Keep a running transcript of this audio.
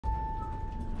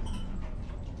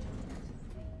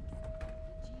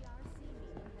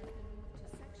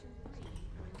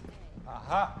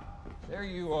Aha! There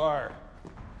you are.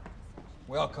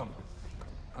 Welcome.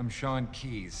 I'm Sean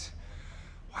Keyes.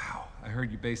 Wow, I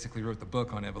heard you basically wrote the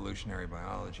book on evolutionary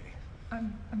biology.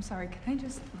 I'm sorry, can I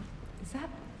just... Is that...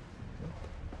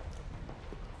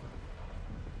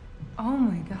 Oh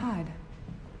my God.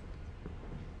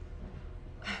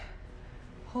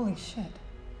 Holy shit.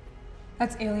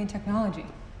 That's alien technology.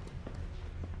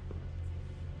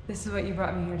 This is what you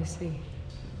brought me here to see.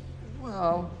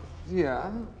 Well, yeah.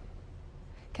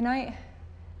 Can I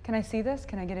see this?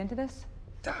 Can I get into this?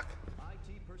 Doc.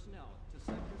 IT personnel to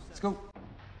sector 7. Let's go. IT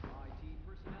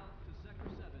personnel to sector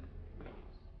 7, please.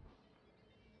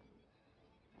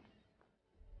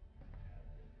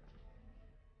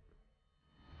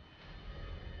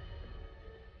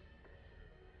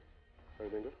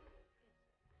 Anything good?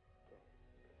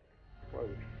 What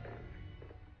is it?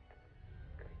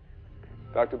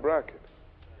 Dr. Brackett,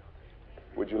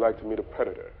 would you like to meet a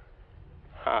predator?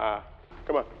 Ha!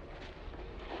 Come on.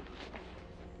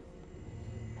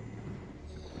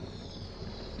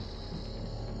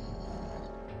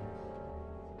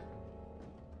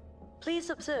 Please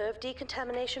observe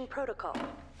decontamination protocol.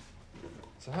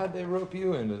 So how'd they rope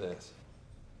you into this?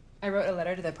 I wrote a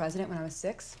letter to the president when I was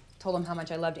 6. Told him how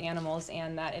much I loved animals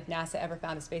and that if NASA ever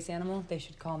found a space animal, they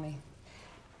should call me.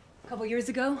 A couple years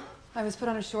ago, I was put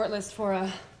on a short list for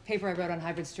a paper I wrote on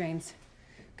hybrid strains.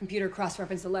 Computer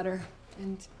cross-referenced the letter,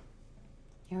 and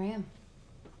here I am.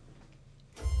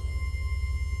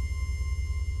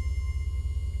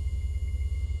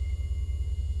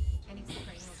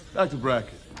 Dr.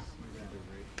 Brackett,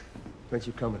 thanks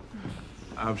for coming.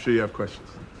 I'm sure you have questions.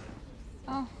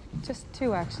 Oh, just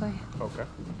 2, actually. Okay.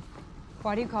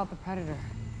 Why do you call it the Predator?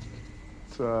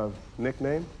 It's a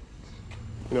nickname.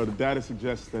 You know, the data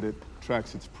suggests that it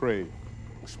tracks its prey,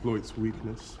 exploits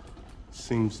weakness,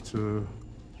 seems to,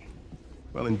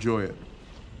 well, enjoy it.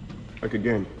 Like a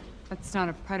game. That's not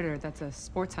a predator, that's a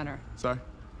sports hunter. Sorry?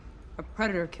 A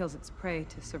predator kills its prey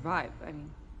to survive. I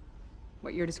mean,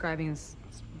 what you're describing is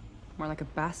more like a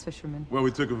bass fisherman. Well,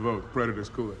 we took a vote. Predator's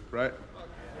cooler, right?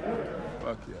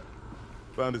 Fuck yeah.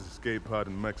 Found his escape pod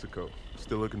in Mexico.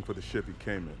 Still looking for the ship he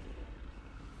came in.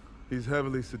 He's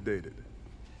heavily sedated.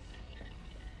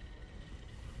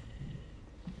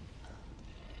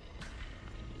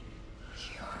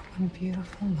 You're one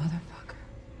beautiful motherfucker.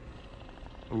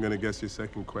 I'm gonna guess your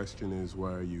second question is,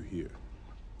 why are you here?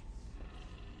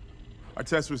 Our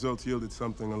test results yielded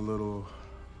something a little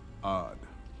odd.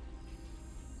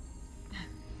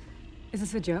 Is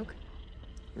this a joke?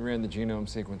 We ran the genome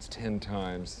sequence 10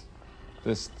 times.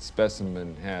 This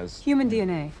specimen has... Human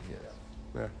DNA.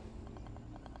 Yeah.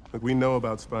 Look, we know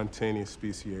about spontaneous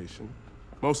speciation.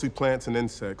 Mostly plants and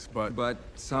insects, but... But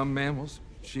some mammals,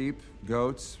 sheep,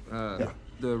 goats, Yeah.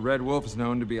 The red wolf is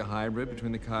known to be a hybrid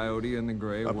between the coyote and the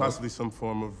gray wolf. possibly some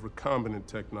form of recombinant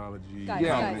technology. Guys,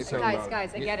 Yeah,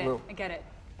 guys, I get it. well- I get it.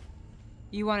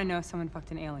 You want to know if someone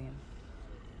fucked an alien.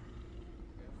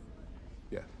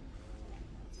 Yeah.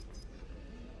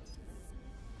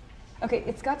 Okay,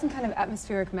 it's got some kind of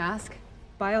atmospheric mask,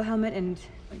 biohelmet, and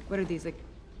like, what are these, like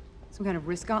some kind of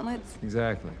wrist gauntlets?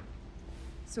 Exactly.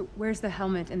 So where's the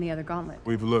helmet and the other gauntlet?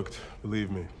 We've looked, believe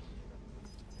me.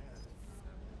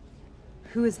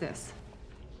 Who is this?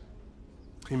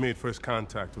 He made first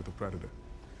contact with the Predator.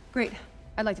 Great.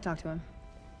 I'd like to talk to him.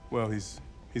 Well, he's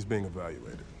being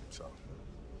evaluated, so.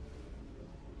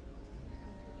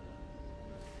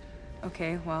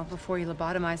 Okay, well, before you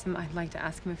lobotomize him, I'd like to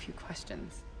ask him a few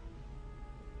questions.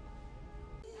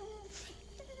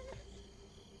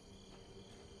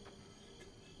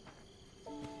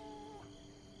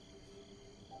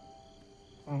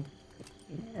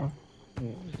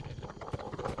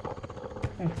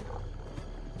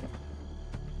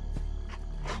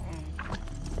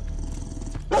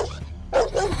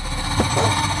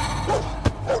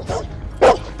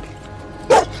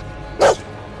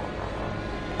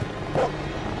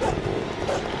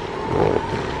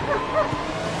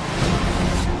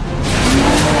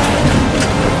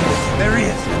 There he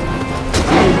is.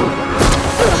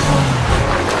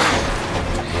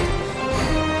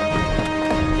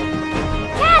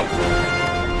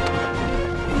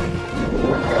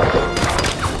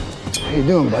 How you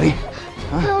doing, buddy?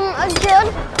 I'm good.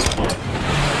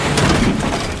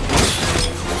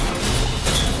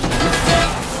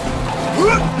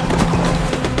 Move!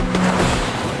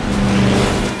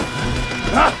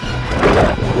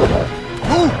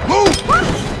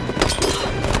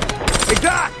 Hey,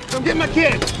 Doc! Come get my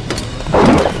kid!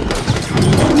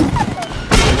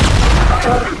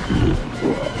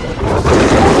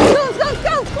 Go!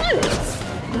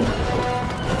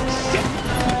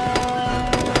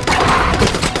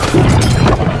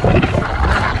 Come on!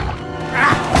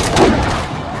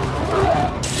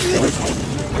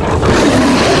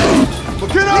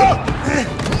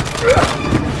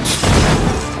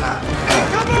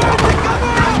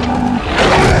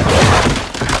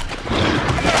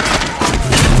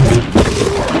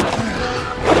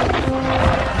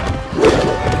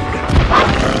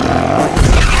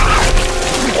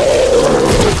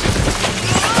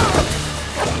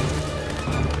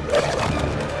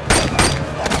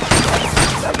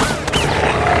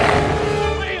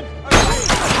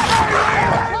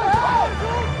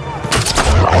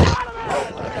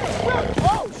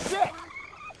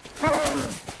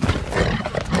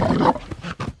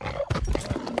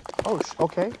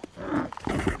 Okay.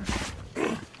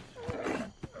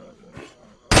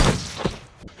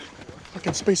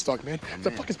 Fucking space dog, man.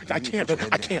 The fucking space. I can't do it.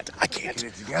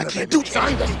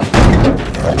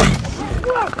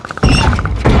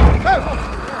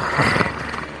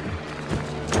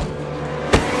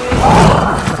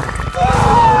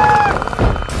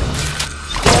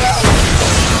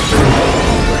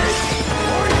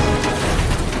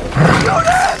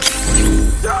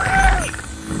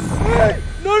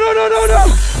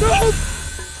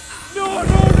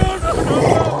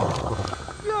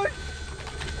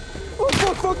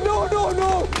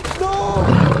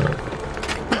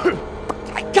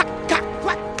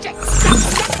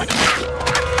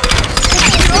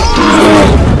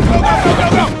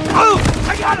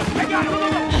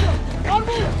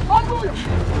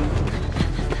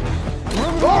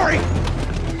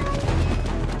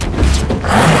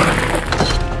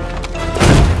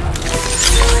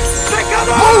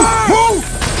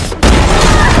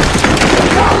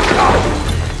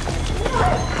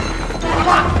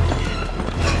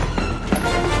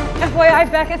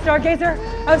 FYI, back at Stargazer,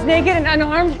 I was naked and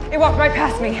unarmed. They walked right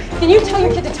past me. Can you tell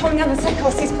your kid to tone down the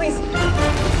psychosis, please?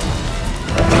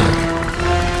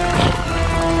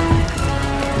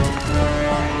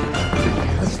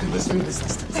 Let's do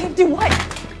this. Do what?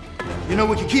 You know,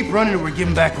 we can keep running or we're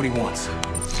giving back what he wants.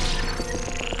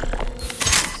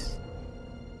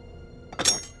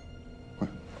 What?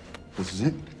 This is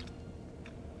it?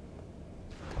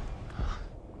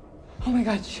 Oh my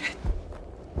God, shit.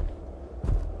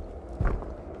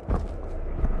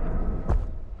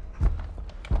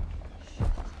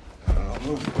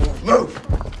 Move!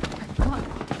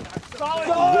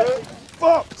 Solid!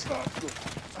 Fuck!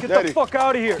 Get the fuck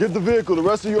out of here. Get the vehicle. The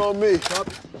rest of you on me.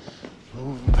 Copy.